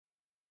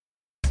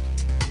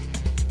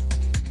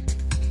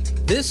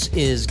This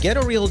is Get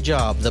a Real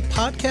Job, the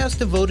podcast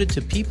devoted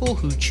to people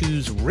who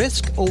choose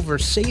risk over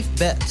safe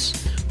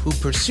bets, who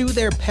pursue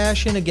their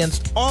passion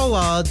against all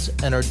odds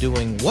and are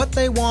doing what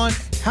they want,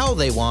 how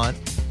they want,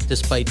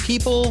 despite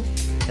people,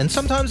 and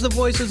sometimes the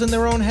voices in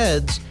their own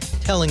heads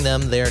telling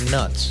them they're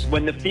nuts.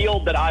 When the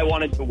field that I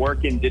wanted to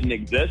work in didn't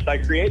exist, I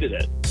created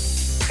it.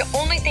 The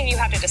only thing you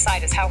have to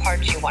decide is how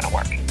hard do you want to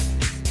work.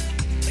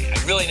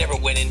 I really never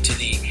went into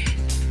the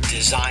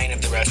design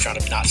of the restaurant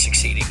of not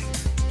succeeding.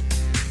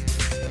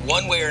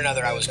 One way or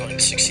another, I was going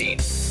to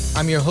succeed.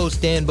 I'm your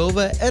host, Dan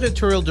Bova,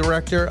 editorial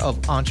director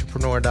of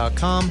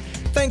Entrepreneur.com.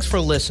 Thanks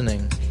for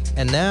listening.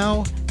 And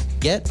now,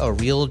 get a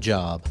real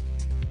job.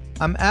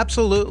 I'm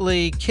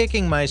absolutely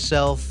kicking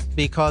myself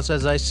because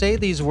as I say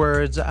these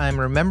words, I'm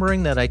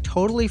remembering that I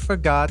totally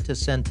forgot to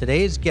send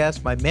today's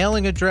guest my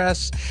mailing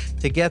address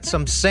to get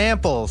some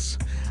samples.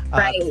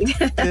 Right.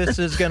 This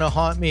is going to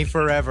haunt me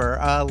forever.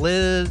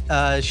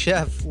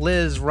 Chef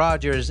Liz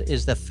Rogers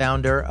is the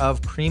founder of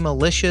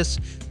Creamalicious,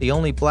 the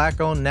only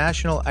Black-owned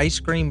national ice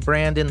cream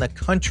brand in the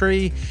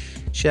country.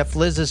 Chef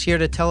Liz is here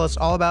to tell us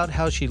all about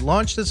how she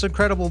launched this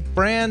incredible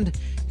brand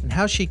and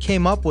how she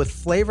came up with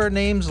flavor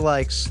names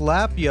like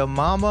Slap Ya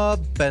Mama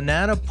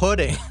Banana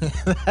Pudding.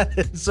 That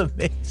is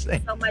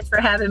amazing. So much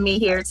for having me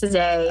here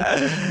today.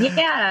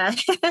 Yeah.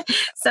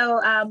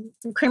 So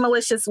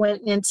Creamalicious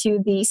went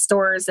into the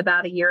stores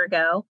about a year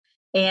ago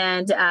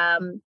and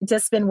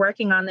just been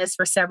working on this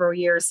for several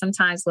years.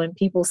 Sometimes when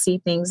people see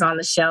things on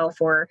the shelf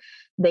or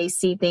they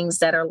see things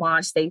that are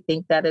launched, they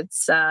think that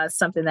it's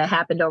something that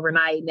happened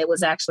overnight. And it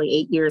was actually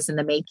 8 years in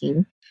the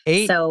making.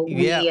 Wow.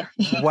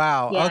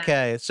 Yeah.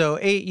 Okay. So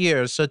 8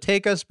 years. So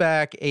take us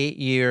back 8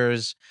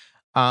 years.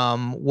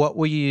 What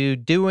were you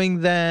doing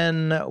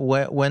then?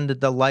 When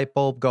did the light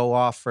bulb go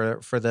off for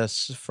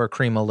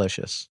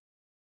Creamalicious?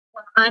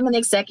 I'm an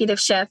executive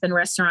chef and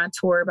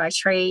restaurateur by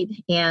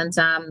trade. And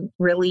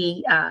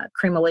really,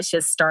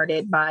 Creamalicious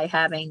started by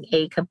having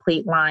a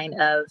complete line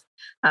of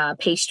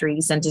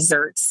pastries and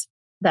desserts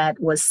that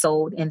was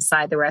sold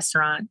inside the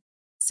restaurant.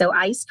 So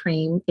ice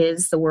cream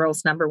is the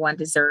world's number one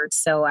dessert.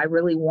 So I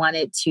really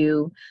wanted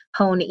to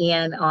hone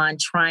in on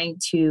trying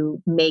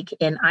to make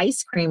an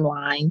ice cream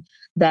line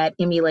that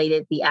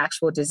emulated the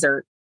actual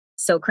dessert.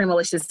 So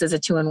Creamalicious is a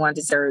 2-in-1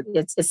 dessert.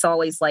 It's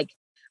always like,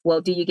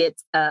 well, do you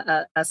get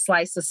a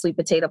slice of sweet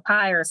potato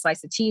pie or a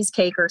slice of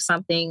cheesecake or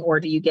something, or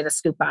do you get a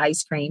scoop of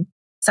ice cream?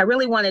 So I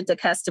really wanted the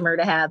customer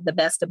to have the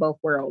best of both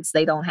worlds.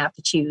 They don't have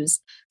to choose.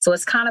 So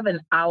it's kind of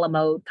an a la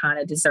mode kind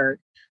of dessert.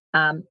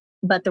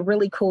 But the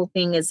really cool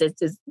thing is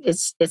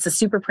it's a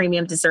super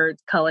premium dessert,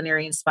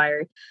 culinary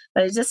inspired,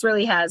 but it just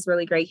really has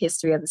really great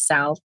history of the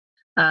South,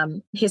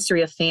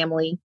 history of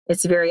family.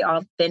 It's a very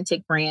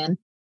authentic brand.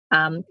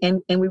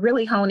 And we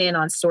really hone in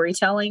on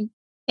storytelling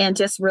and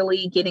just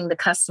really getting the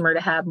customer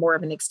to have more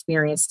of an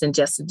experience than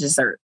just a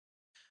dessert.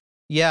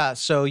 Yeah.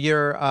 So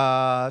you're,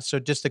 so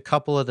just a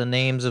couple of the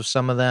names of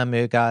some of them.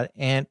 You got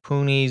Aunt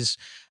Poonie's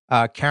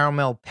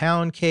caramel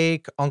pound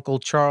cake, Uncle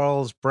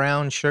Charles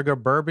brown sugar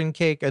bourbon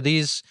cake. Are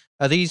these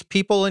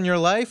people in your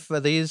life? Are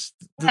these?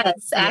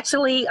 Yes,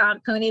 actually,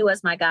 Aunt Poonie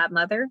was my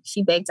godmother.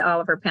 She baked all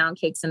of her pound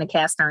cakes in a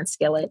cast iron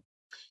skillet.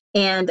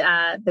 And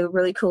the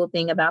really cool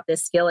thing about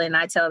this skillet, and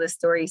I tell this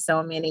story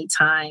so many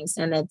times,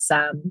 and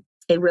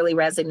it really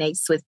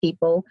resonates with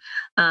people.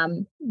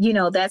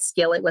 That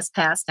skillet was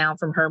passed down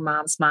from her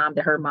mom's mom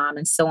to her mom,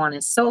 and so on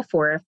and so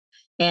forth.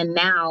 And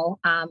now,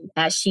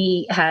 as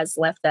she has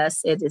left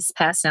us, it is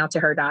passed down to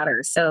her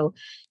daughter. So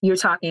you're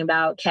talking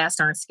about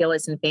cast iron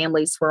skillets and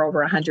families for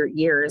over 100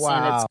 years. Wow.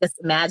 And it's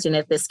just imagine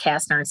if this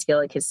cast iron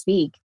skillet could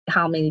speak,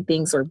 how many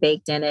things were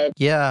baked in it.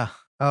 Yeah.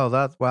 Oh,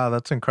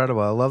 that's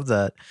incredible. I love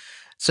that.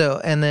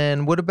 So, and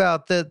then what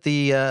about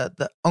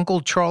the Uncle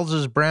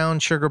Charles's brown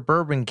sugar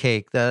bourbon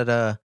cake?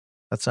 That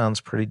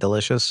sounds pretty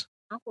delicious.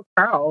 Uncle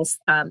Charles,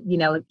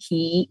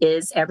 he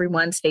is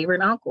everyone's favorite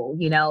uncle.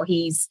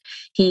 He's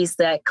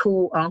that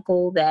cool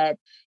uncle that,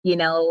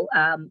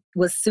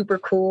 was super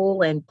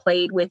cool and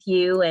played with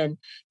you. And,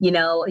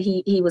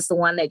 he was the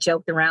one that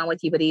joked around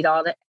with you, but he'd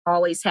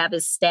always have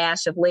his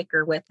stash of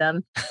liquor with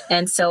him.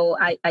 And so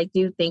I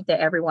do think that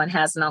everyone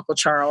has an Uncle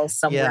Charles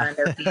somewhere in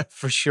their family.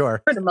 For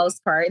sure. For the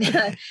most part.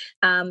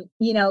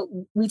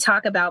 We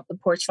talk about the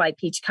Porchlight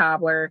Peach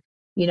Cobbler,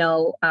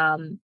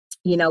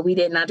 we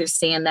didn't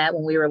understand that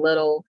when we were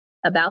little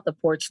about the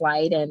porch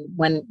light. And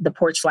when the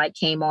porch light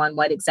came on,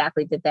 what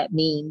exactly did that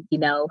mean?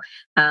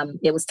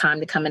 It was time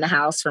to come in the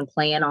house from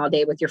playing all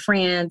day with your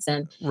friends.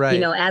 And,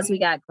 right. As we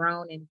got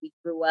grown and we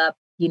grew up,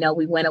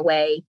 we went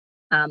away.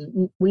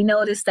 We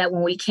noticed that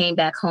when we came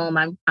back home,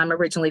 I'm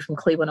originally from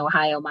Cleveland,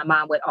 Ohio. My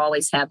mom would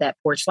always have that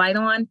porch light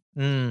on.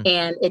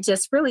 And it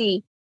just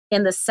really,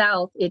 in the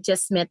South, it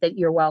just meant that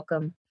you're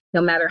welcome.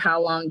 No matter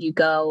how long you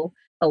go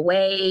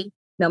away,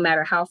 no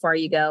matter how far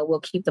you go, we'll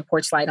keep the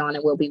porch light on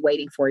and we'll be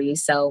waiting for you.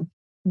 So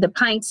the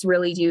Pints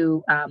really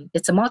do,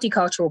 it's a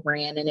multicultural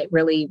brand and it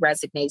really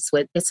resonates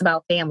with, it's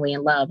about family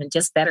and love and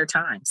just better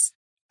times.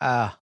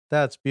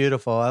 That's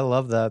beautiful. I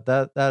love that.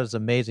 That is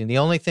amazing. The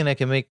only thing that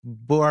can make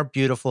more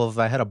beautiful if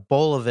I had a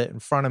bowl of it in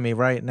front of me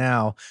right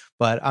now,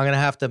 but I'm gonna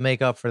have to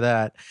make up for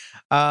that.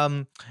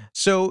 Um,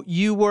 so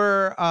you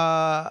were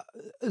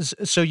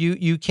so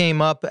you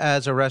came up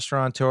as a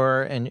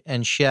restaurateur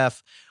and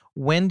chef.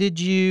 When did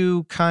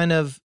you kind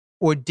of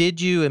or did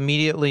you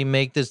immediately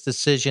make this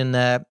decision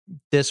that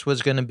this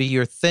was going to be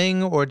your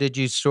thing, or did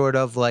you sort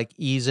of like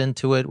ease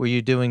into it? Were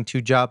you doing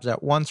two jobs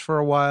at once for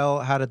a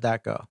while? How did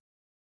that go?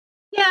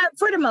 Yeah,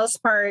 for the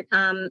most part,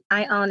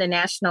 I own a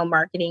national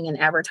marketing and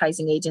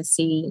advertising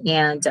agency,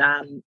 and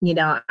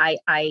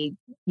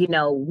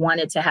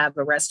wanted to have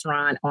a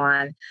restaurant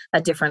on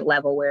a different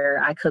level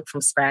where I cook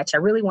from scratch. I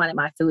really wanted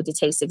my food to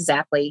taste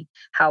exactly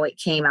how it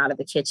came out of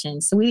the kitchen.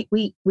 So we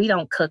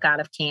don't cook out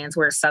of cans.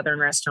 We're a Southern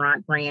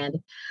restaurant brand.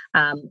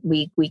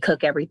 We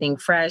cook everything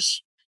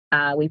fresh.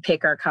 We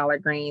pick our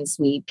collard greens,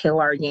 we peel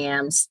our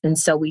yams. And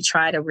so we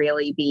try to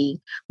really be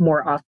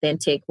more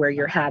authentic where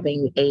you're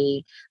having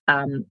a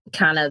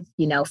kind of,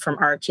 from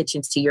our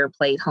kitchens to your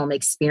plate home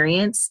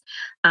experience.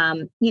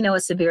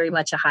 It's a very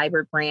much a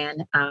hybrid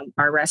brand.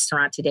 Our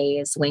restaurant today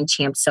is Wing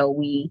Champ. So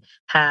we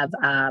have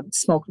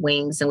smoked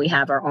wings and we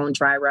have our own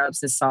dry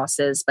rubs and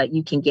sauces, but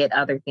you can get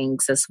other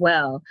things as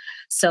well.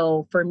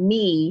 So for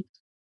me,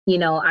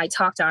 I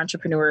talk to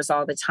entrepreneurs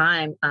all the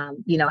time. How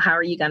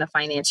are you going to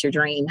finance your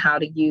dream? How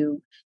do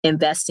you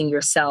invest in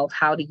yourself?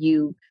 How do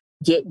you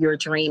get your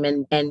dream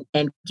and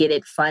get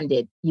it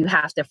funded? You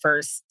have to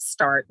first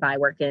start by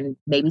working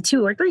maybe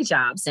 2 or 3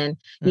 jobs. And,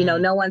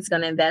 no one's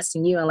going to invest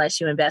in you unless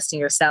you invest in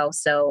yourself.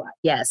 So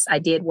yes, I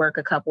did work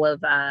a couple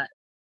of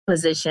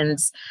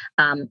positions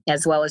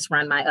as well as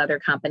run my other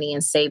company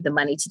and save the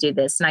money to do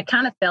this. And I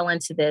kind of fell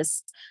into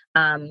this.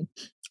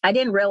 I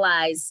didn't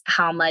realize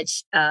how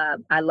much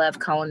I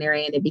love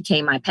culinary and it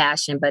became my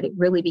passion, but it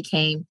really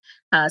became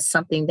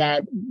something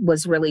that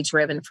was really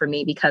driven for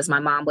me because my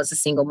mom was a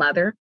single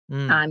mother.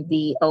 I'm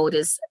the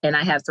oldest and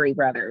I have 3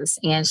 brothers,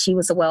 and she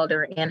was a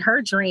welder, and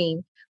her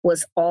dream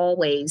was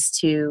always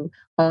to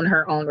own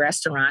her own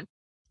restaurant.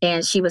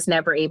 And she was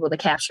never able to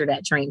capture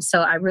that dream.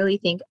 So I really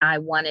think I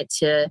wanted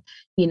to,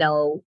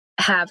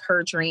 have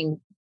her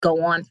dream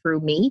go on through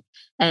me.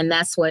 And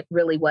that's what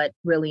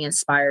really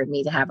inspired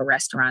me to have a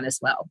restaurant as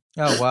well.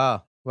 Oh,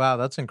 wow. Wow.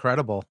 That's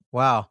incredible.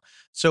 Wow.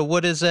 So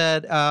what is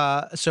that?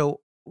 So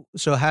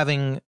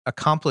having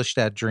accomplished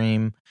that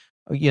dream,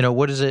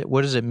 what does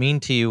it mean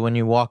to you when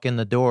you walk in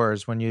the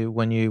doors, when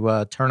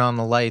you turn on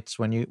the lights,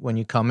 when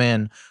you come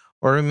in,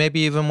 or maybe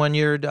even when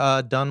you're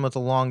done with a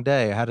long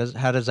day? How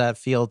does that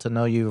feel to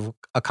know you've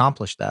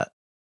accomplished that?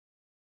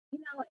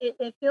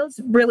 It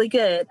feels really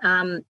good.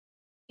 My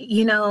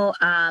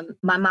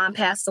mom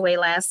passed away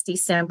last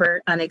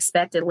December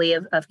unexpectedly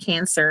of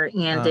cancer.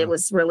 And it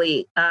was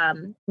really,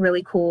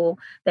 really cool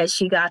that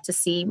she got to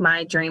see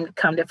my dream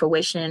come to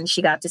fruition.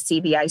 She got to see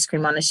the ice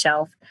cream on the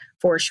shelf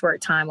for a short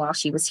time while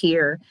she was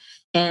here.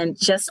 And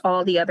just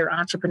all the other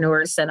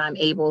entrepreneurs that I'm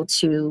able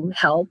to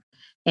help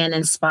and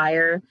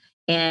inspire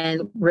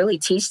and really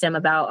teach them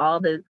about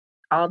all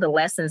the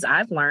lessons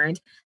I've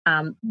learned,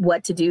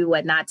 what to do,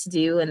 what not to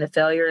do, and the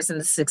failures and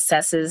the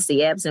successes,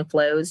 the ebbs and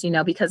flows,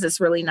 because it's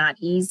really not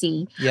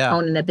easy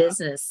owning a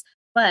business.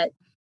 But,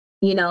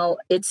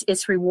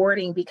 it's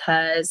rewarding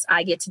because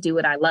I get to do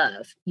what I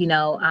love.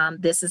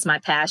 This is my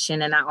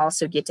passion, and I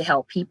also get to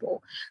help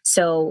people.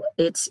 So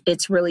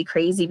it's really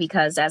crazy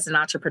because as an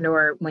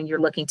entrepreneur, when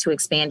you're looking to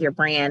expand your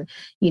brand,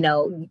 you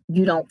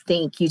don't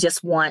think, you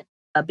just want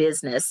a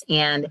business.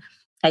 And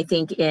I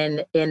think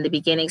in the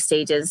beginning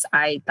stages,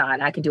 I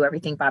thought I could do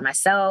everything by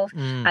myself.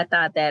 I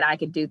thought that I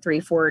could do 3,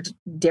 4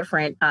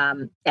 different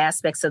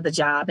aspects of the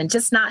job. And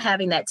just not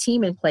having that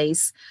team in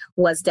place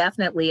was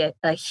definitely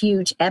a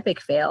huge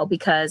epic fail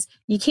because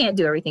you can't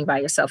do everything by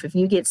yourself. If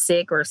you get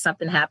sick or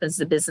something happens,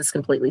 the business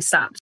completely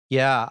stops.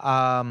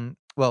 Yeah.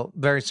 Well,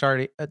 very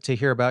sorry to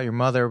hear about your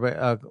mother,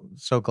 but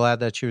so glad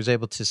that she was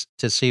able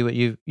to see what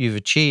you've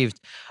achieved.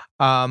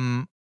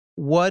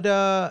 What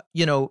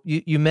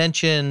you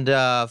mentioned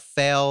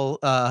fail.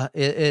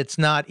 It's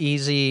not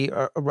easy.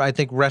 I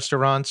think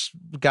restaurants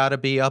got to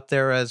be up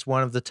there as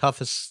one of the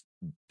toughest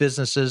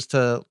businesses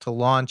to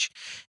launch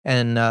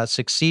and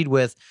succeed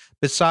with.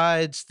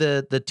 Besides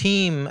the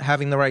team,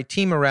 having the right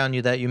team around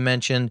you that you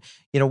mentioned,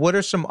 what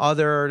are some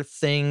other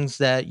things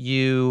that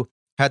you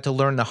had to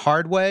learn the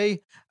hard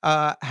way?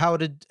 How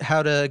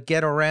to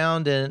get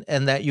around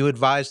and that you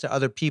advise to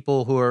other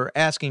people who are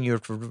asking you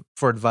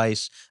for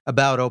advice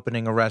about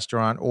opening a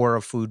restaurant or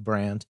a food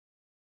brand?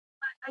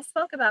 I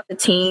spoke about the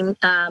team.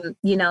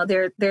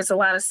 There's a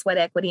lot of sweat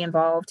equity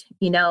involved,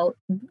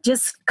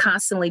 just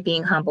constantly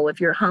being humble.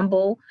 If you're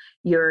humble,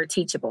 you're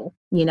teachable.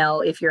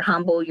 If you're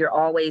humble, you're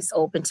always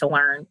open to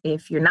learn.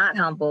 If you're not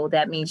humble,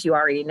 that means you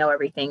already know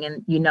everything,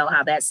 and you know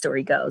how that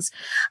story goes.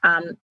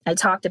 I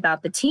talked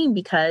about the team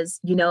because,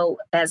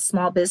 as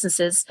small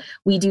businesses,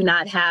 we do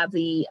not have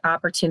the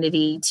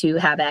opportunity to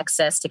have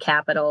access to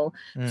capital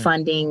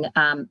funding.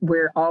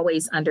 We're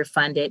always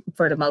underfunded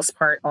for the most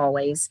part,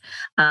 always.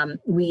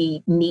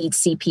 We need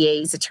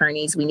CPAs,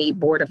 attorneys. We need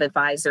board of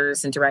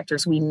advisors and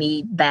directors. We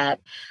need that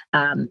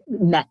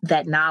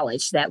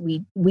knowledge that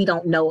we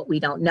don't know what we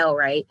don't know,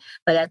 right?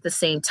 But at the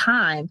same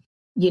time,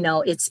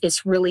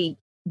 it's really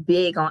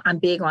I'm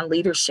big on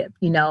leadership,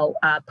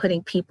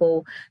 putting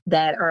people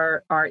that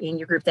are in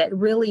your group that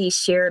really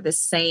share the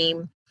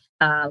same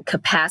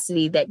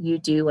capacity that you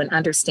do and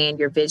understand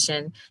your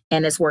vision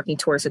and is working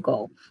towards a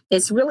goal.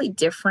 It's really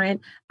different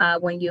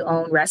when you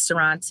own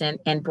restaurants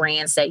and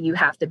brands that you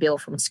have to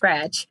build from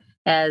scratch.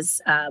 As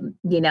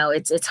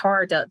it's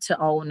hard to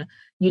own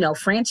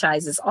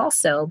franchises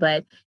also,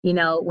 but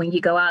when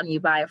you go out and you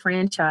buy a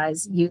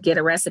franchise, you get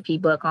a recipe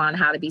book on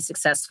how to be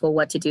successful,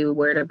 what to do,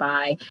 where to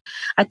buy.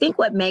 I think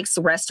what makes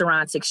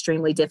restaurants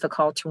extremely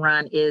difficult to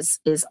run is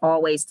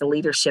always the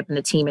leadership and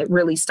the team. It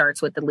really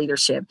starts with the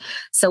leadership.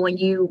 So when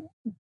you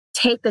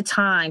take the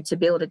time to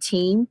build a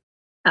team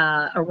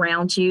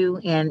around you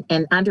and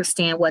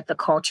understand what the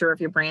culture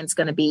of your brand's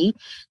going to be,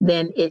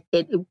 then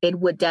it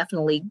would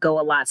definitely go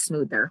a lot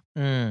smoother.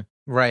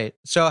 Right.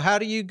 So how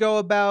do you go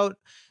about?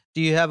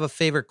 Do you have a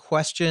favorite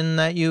question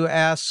that you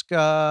ask,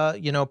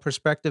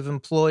 prospective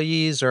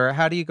employees, or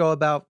how do you go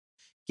about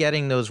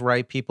getting those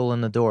right people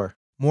in the door?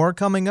 More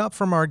coming up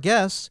from our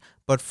guests,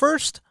 but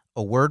first,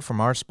 a word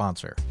from our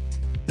sponsor.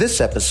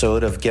 This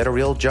episode of Get a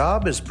Real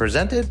Job is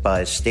presented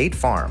by State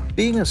Farm.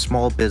 Being a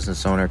small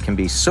business owner can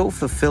be so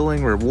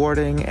fulfilling,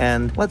 rewarding,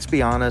 and, let's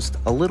be honest,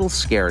 a little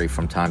scary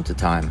from time to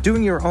time.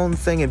 Doing your own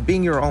thing and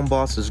being your own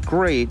boss is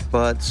great,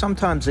 but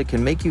sometimes it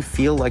can make you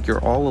feel like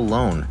you're all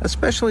alone,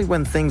 especially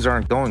when things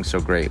aren't going so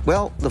great.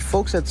 Well, the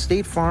folks at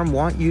State Farm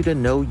want you to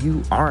know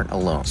you aren't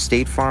alone.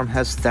 State Farm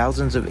has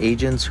thousands of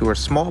agents who are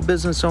small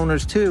business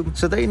owners too,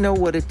 so they know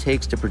what it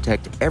takes to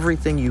protect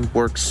everything you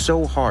work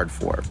so hard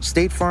for.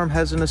 State Farm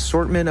has an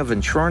assortment of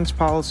insurance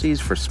policies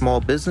for small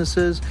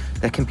businesses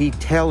that can be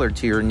tailored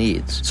to your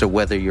needs. So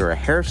whether you're a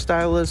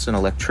hairstylist, an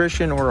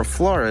electrician, or a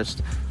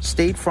florist,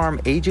 State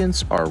Farm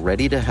agents are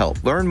ready to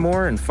help. Learn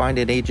more and find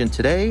an agent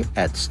today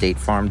at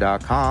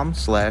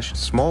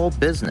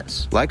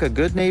statefarm.com/smallbusiness. Like a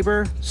good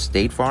neighbor,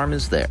 State Farm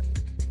is there.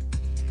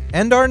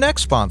 And our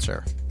next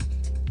sponsor.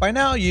 By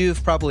now,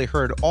 you've probably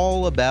heard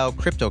all about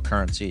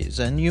cryptocurrencies,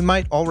 and you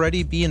might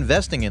already be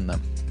investing in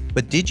them.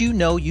 But did you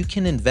know you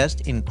can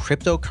invest in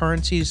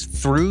cryptocurrencies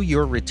through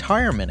your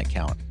retirement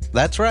account?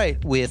 That's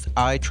right. With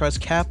iTrust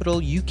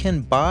Capital, you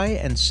can buy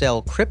and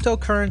sell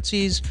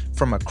cryptocurrencies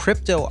from a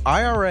crypto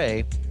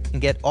IRA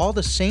and get all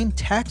the same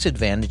tax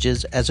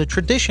advantages as a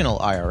traditional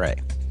IRA.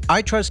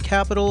 iTrust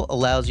Capital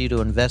allows you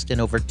to invest in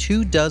over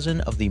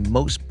 24 of the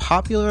most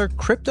popular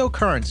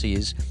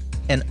cryptocurrencies,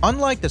 and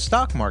unlike the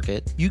stock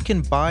market, you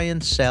can buy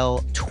and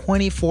sell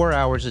 24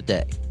 hours a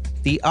day.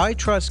 The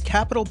iTrust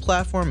Capital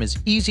platform is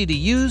easy to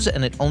use,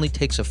 and it only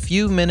takes a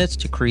few minutes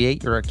to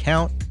create your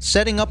account.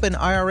 Setting up an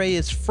IRA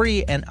is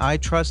free, and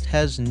iTrust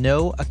has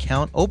no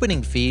account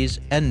opening fees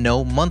and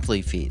no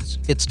monthly fees.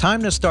 It's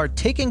time to start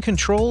taking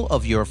control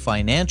of your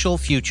financial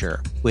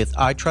future. With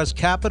iTrust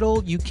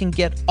Capital, you can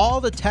get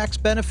all the tax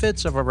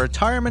benefits of a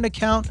retirement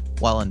account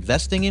while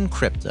investing in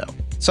crypto.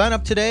 Sign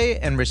up today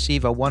and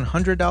receive a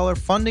 $100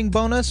 funding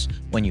bonus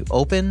when you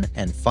open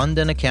and fund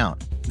an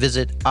account.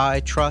 Visit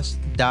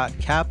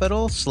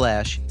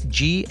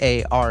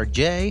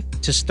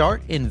itrust.capital/GARJ to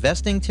start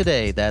investing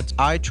today. That's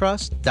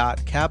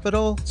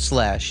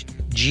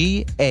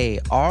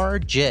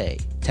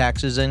itrust.capital/GARJ.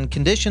 Taxes and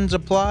conditions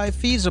apply,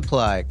 fees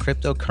apply.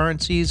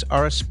 Cryptocurrencies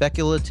are a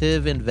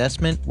speculative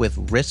investment with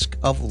risk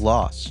of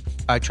loss.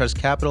 iTrust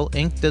Capital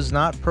Inc. does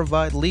not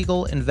provide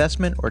legal,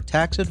 investment, or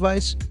tax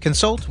advice.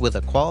 Consult with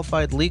a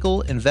qualified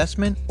legal,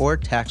 investment, or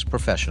tax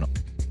professional.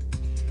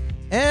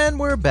 And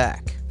we're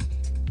back.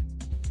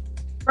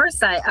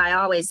 First, I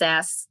always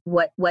ask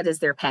what is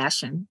their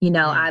passion.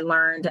 I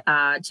learned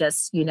I've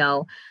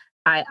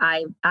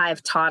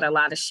taught a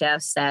lot of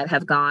chefs that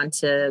have gone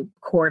to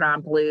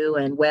Cordon Bleu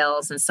and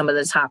Wells and some of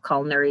the top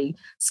culinary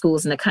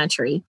schools in the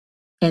country.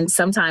 And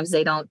sometimes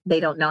they don't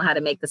know how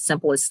to make the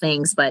simplest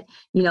things. But,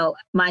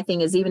 my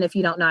thing is, even if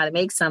you don't know how to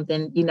make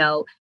something,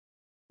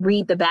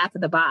 read the back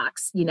of the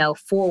box,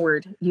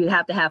 forward. You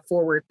have to have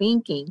forward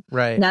thinking.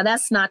 Right. Now,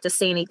 that's not to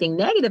say anything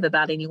negative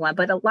about anyone,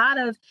 but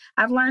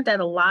I've learned that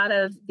a lot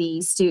of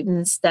the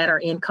students that are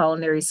in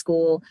culinary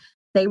school,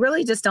 they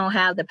really just don't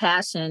have the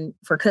passion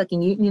for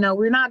cooking.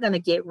 We're not going to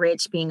get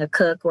rich being a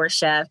cook or a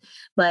chef,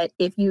 but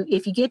if you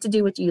get to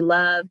do what you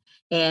love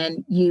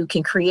and you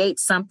can create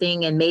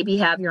something and maybe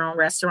have your own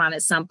restaurant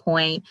at some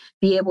point,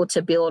 be able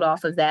to build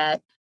off of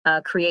that,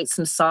 create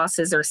some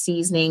sauces or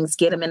seasonings,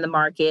 get them in the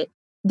market.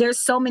 there's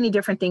so many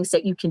different things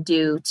that you can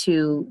do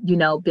to,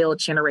 build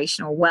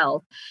generational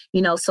wealth,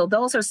 so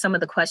those are some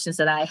of the questions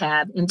that I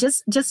have. And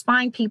just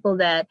find people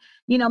that,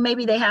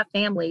 maybe they have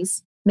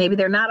families, maybe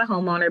they're not a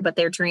homeowner, but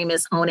their dream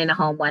is owning a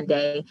home one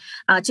day.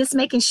 Just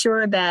making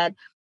sure that,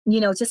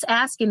 just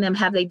asking them,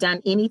 have they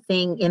done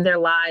anything in their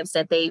lives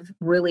that they've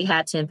really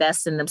had to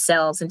invest in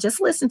themselves, and just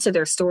listen to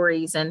their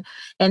stories and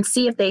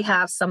see if they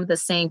have some of the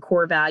same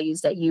core values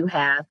that you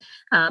have,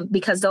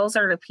 because those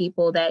are the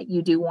people that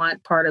you do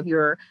want part of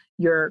your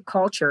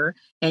culture,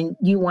 and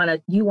you want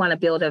to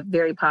build a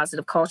very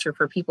positive culture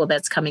for people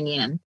that's coming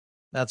in.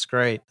 That's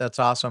great. That's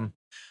awesome.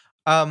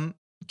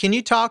 Can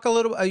you talk a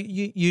little?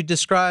 You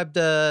described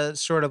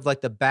sort of like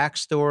the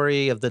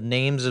backstory of the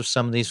names of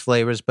some of these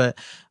flavors, but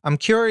I'm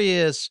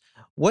curious,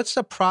 what's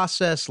the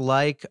process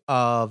like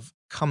of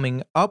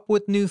coming up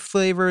with new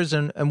flavors,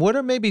 and what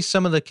are maybe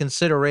some of the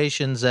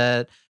considerations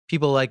that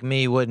people like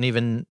me wouldn't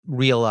even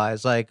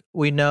realize? Like,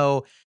 we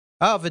know,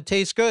 oh, if it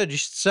tastes good, you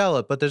should sell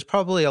it. But there's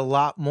probably a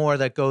lot more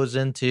that goes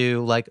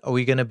into, like, are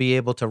we going to be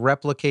able to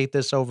replicate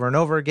this over and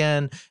over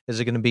again?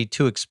 Is it going to be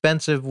too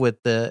expensive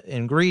with the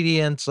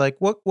ingredients? Like,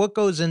 what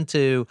goes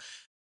into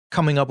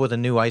coming up with a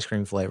new ice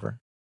cream flavor?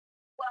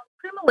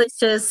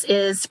 Creamalicious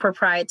is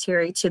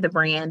proprietary to the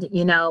brand.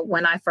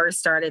 When I first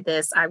started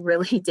this, I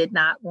really did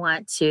not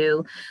want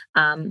to.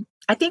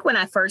 I think when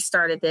I first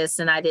started this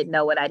and I didn't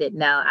know what I didn't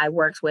know, I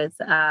worked with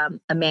a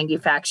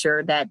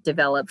manufacturer that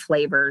developed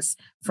flavors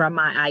from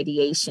my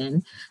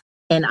ideation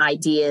and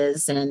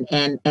ideas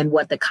and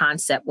what the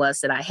concept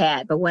was that I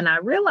had. But when I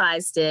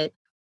realized it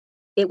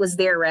was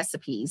their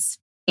recipes.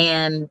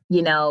 And,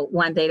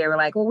 one day they were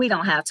like, well, we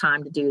don't have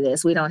time to do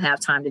this. We don't have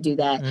time to do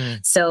that.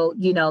 So,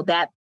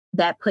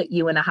 that put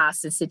you in a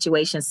hostage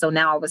situation. So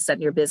now all of a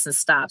sudden your business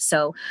stops.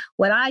 So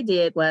what I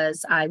did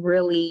was I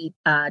really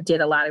did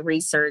a lot of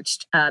research.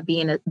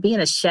 Being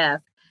a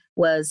chef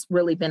was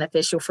really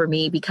beneficial for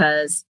me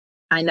because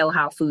I know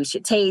how food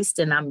should taste,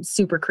 and I'm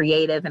super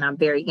creative and I'm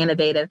very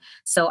innovative.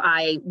 So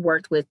I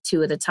worked with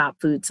two of the top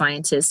food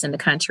scientists in the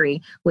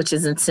country, which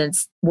is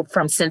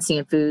from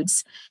Sensient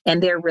Foods,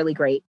 and they're really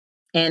great.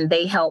 And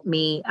they helped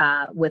me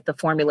with the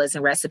formulas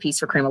and recipes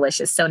for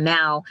Creamalicious. So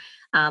now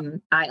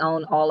I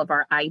own all of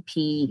our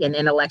IP and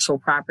intellectual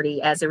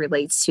property as it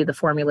relates to the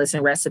formulas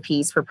and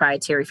recipes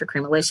proprietary for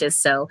Creamalicious.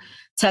 So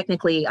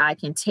technically, I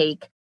can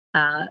take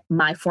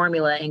my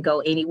formula and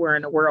go anywhere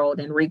in the world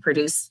and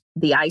reproduce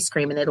the ice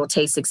cream, and it'll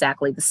taste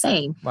exactly the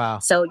same. Wow.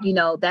 So,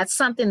 that's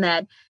something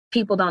that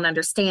people don't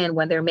understand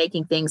when they're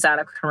making things out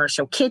of a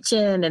commercial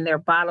kitchen and they're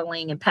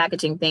bottling and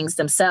packaging things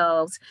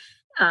themselves.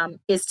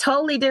 It's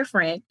totally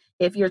different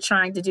if you're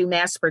trying to do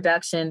mass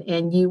production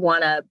and you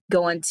want to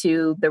go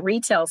into the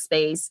retail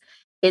space.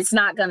 It's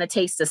not going to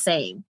taste the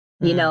same.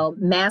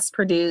 Mass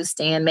produced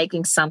and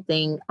making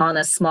something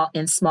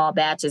in small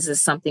batches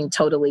is something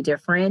totally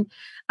different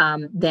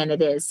than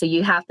it is. So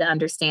you have to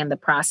understand the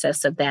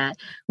process of that.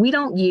 We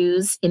don't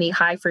use any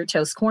high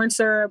fructose corn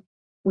syrup.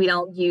 We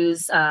don't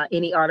use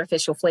any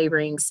artificial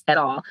flavorings at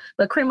all.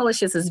 But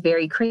Creamalicious is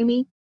very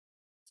creamy,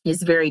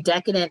 is very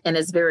decadent, and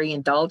is very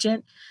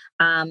indulgent.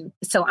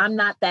 So I'm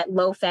not that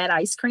low-fat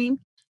ice cream.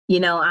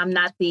 I'm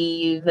not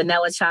the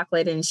vanilla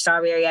chocolate and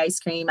strawberry ice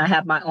cream. I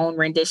have my own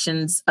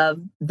renditions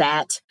of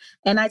that.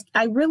 And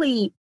I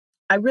really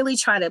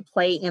try to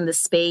play in the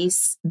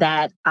space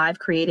that I've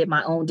created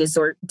my own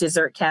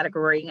dessert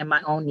category and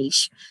my own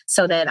niche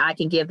so that I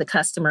can give the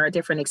customer a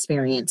different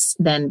experience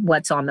than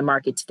what's on the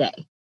market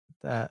today.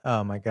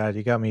 Oh my God,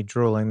 you got me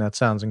drooling. That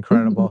sounds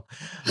incredible.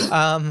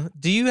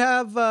 Do you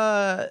have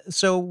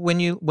so when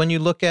you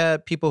look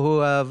at people who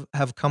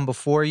have come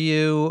before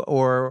you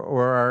or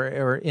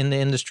are in the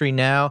industry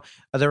now,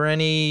 are there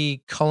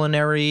any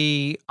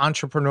culinary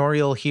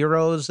entrepreneurial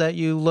heroes that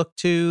you look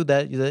to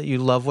that you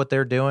love what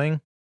they're doing?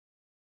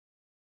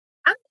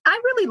 I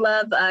really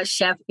love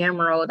Chef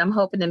Emerald. I'm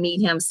hoping to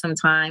meet him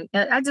sometime.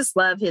 I just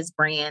love his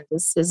brand.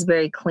 It's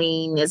very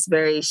clean. It's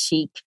very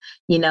chic.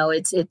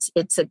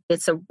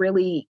 It's a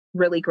really,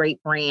 really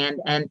great brand,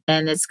 and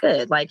it's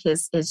good. Like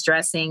his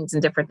dressings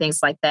and different things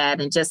like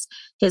that, and just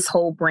his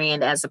whole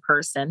brand as a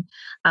person.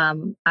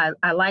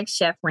 I like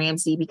Chef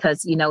Ramsay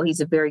because he's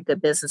a very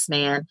good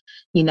businessman.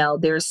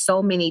 There's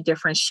so many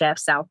different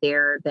chefs out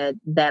there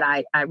that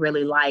I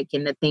really like,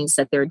 and the things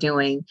that they're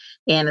doing,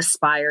 and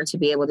aspire to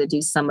be able to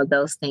do some of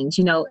those things.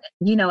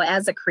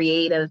 As a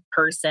creative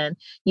person,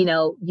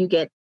 you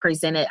get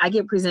presented. I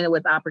get presented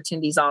with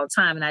opportunities all the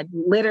time, and I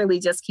literally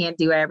just can't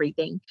do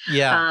everything.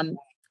 Yeah.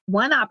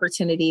 One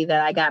opportunity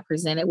that I got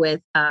presented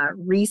with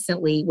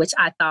recently, which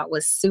I thought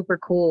was super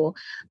cool,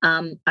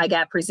 I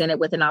got presented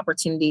with an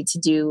opportunity to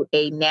do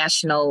a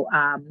national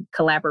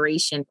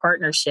collaboration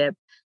partnership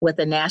with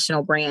a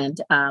national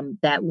brand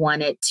that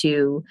wanted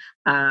to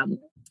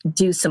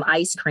do some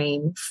ice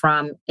cream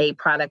from a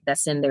product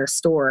that's in their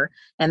store.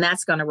 And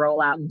that's going to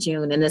roll out in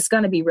June. And it's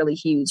going to be really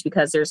huge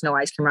because there's no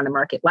ice cream on the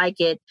market like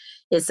it.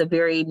 It's a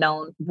very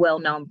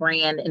well-known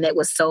brand. And it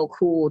was so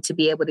cool to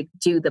be able to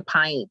do the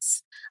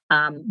pints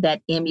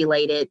that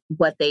emulated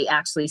what they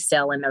actually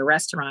sell in their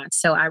restaurants.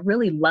 So I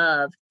really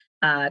love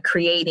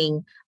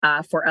creating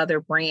for other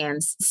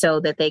brands so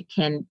that they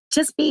can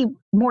just be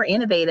more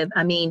innovative.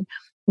 I mean,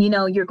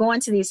 you're going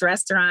to these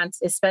restaurants,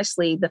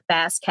 especially the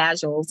fast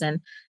casuals, and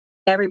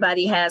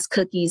everybody has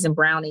cookies and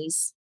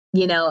brownies,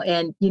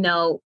 and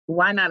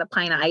why not a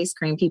pint of ice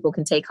cream people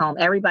can take home?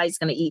 Everybody's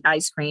going to eat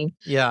ice cream,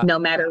 no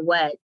matter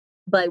what.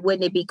 But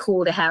wouldn't it be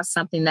cool to have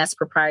something that's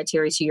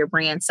proprietary to your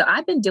brand? So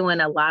I've been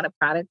doing a lot of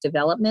product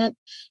development,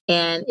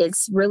 and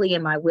it's really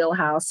in my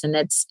wheelhouse, and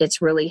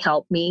it's really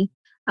helped me,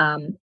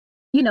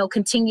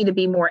 continue to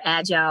be more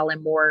agile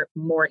and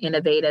more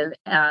innovative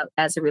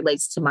as it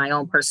relates to my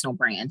own personal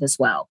brand as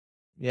well.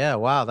 Yeah,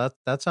 wow,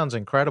 that sounds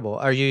incredible.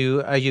 Are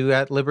you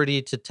at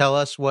liberty to tell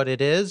us what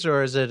it is,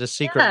 or is it a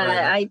secret?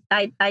 Yeah,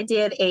 I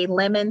did a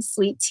lemon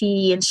sweet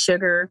tea and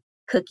sugar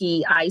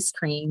cookie ice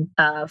cream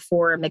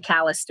for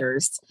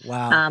McAllister's.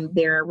 Wow.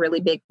 They're a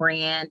really big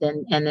brand,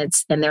 and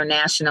they're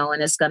national,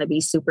 and it's going to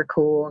be super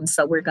cool. And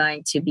so we're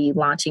going to be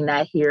launching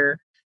that here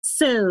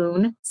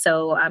soon.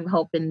 So I'm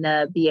hoping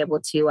to be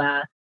able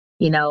to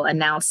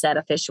announce that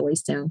officially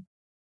soon.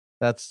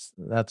 That's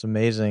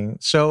amazing.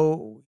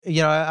 So,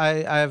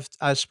 I've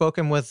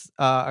spoken with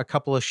a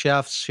couple of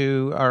chefs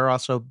who are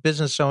also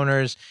business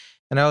owners,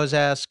 and I always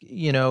ask,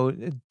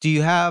 do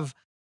you have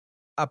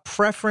a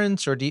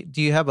preference, or do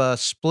you have a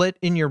split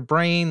in your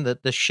brain,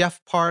 the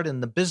chef part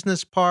and the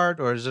business part,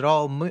 or is it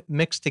all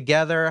mixed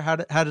together?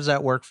 How does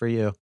that work for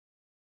you?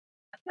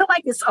 I feel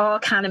like it's all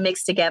kind of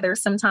mixed together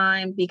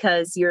sometimes,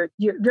 because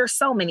there's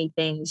so many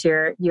things.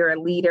 You're a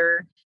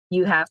leader.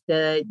 You have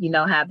to,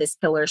 have this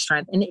pillar of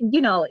strength. And,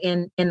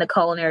 in the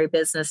culinary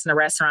business and the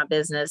restaurant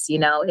business,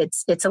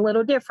 it's a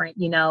little different,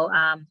 you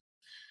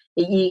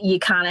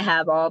kind of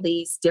have all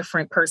these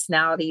different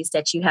personalities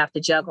that you have to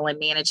juggle and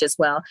manage as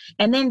well.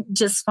 And then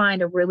just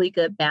find a really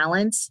good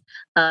balance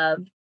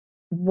of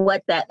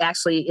what that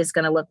actually is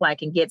going to look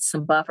like, and get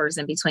some buffers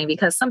in between,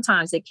 because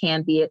sometimes it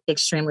can be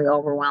extremely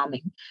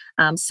overwhelming.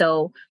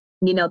 So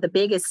the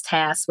biggest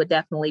task would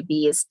definitely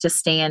be is just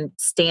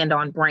stand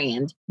on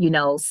brand,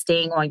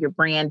 staying on your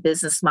brand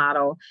business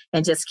model,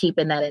 and just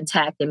keeping that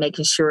intact, and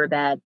making sure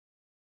that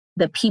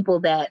the people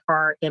that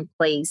are in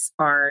place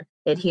are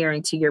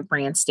adhering to your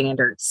brand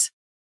standards.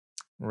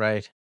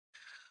 Right.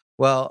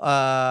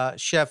 Well,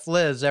 Chef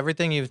Liz,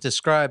 everything you've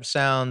described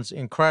sounds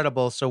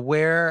incredible. So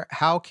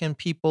how can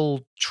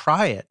people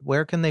try it?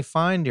 Where can they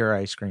find your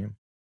ice cream?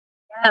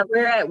 Yeah,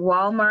 we're at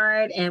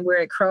Walmart, and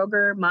we're at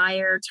Kroger,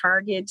 Meijer,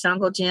 Target,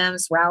 Jungle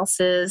Gyms,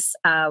 Rouse's.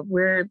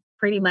 We're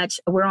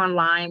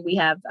online. We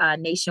have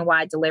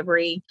nationwide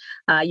delivery.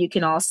 You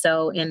can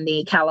also, in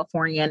the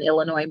California and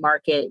Illinois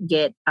market,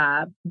 get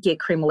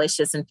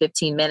Creamalicious in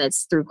 15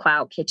 minutes through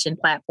cloud kitchen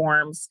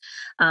platforms.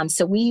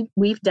 So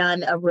we've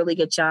done a really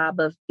good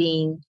job of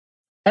being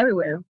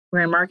everywhere.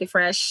 We're in Market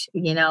Fresh.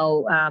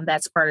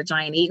 That's part of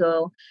Giant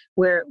Eagle.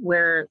 We're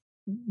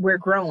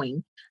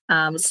growing.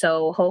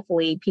 So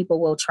hopefully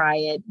people will try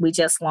it. We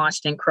just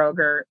launched in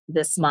Kroger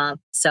this month,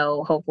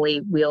 so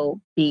hopefully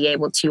we'll be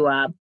able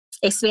to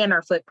expand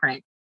our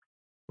footprint.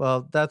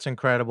 Well, that's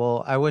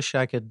incredible. I wish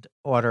I could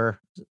order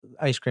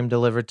ice cream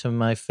delivered to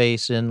my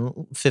face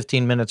in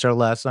 15 minutes or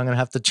less. I'm going to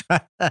have to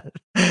try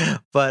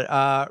that.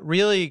 But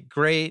really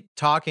great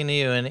talking to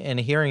you and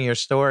hearing your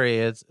story.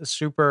 It's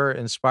super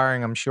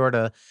inspiring, I'm sure,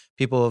 to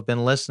people who have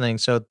been listening.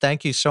 So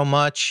thank you so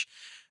much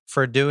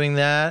for doing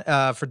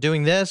that, for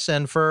doing this,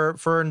 and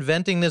for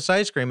inventing this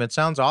ice cream. It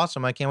sounds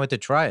awesome. I can't wait to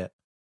try it.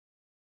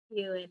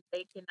 You, and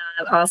they can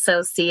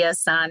also see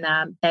us on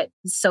at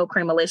So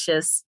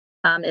Creamalicious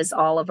is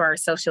all of our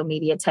social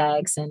media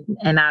tags,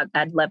 and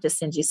I'd love to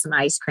send you some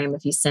ice cream.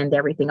 If you send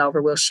everything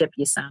over, we'll ship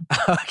you some.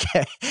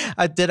 Okay.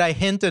 Did I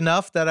hint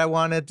enough that I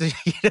wanted to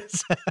eat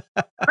it?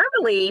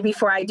 Normally,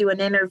 before I do an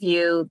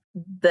interview,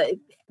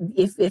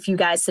 if you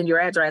guys send your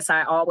address,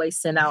 I always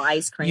send out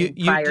ice cream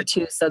prior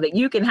to, so that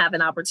you can have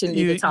an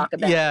opportunity to talk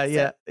about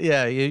it.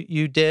 Yeah.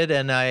 You did,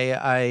 and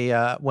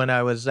I when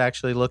I was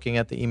actually looking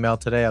at the email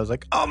today, I was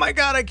like, oh my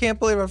God, I can't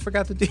believe I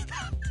forgot to do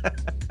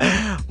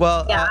that.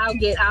 Well, yeah,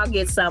 I'll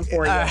get some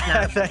for you. All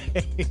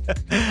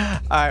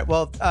right.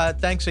 Well,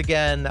 thanks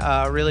again.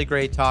 Really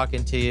great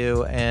talking to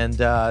you, and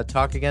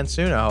talk again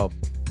soon, I hope.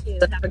 Thank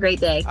you. Have a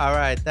great day. All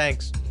right.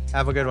 Thanks.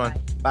 Have a good one.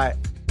 Bye.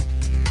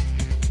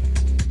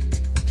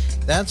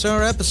 That's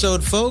our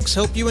episode, folks.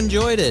 Hope you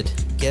enjoyed it.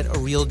 Get a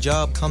Real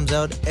Job comes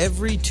out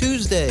every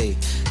Tuesday,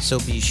 so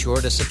be sure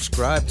to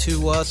subscribe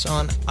to us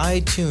on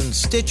iTunes,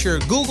 Stitcher,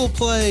 Google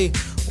Play,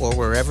 or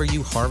wherever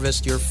you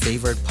harvest your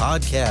favorite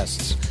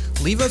podcasts.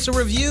 Leave us a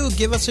review,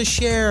 give us a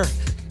share.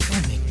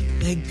 Don't make me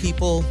beg,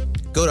 people.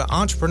 Go to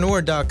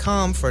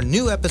entrepreneur.com for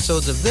new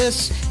episodes of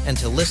this and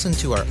to listen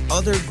to our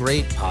other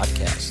great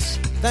podcasts.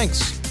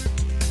 Thanks.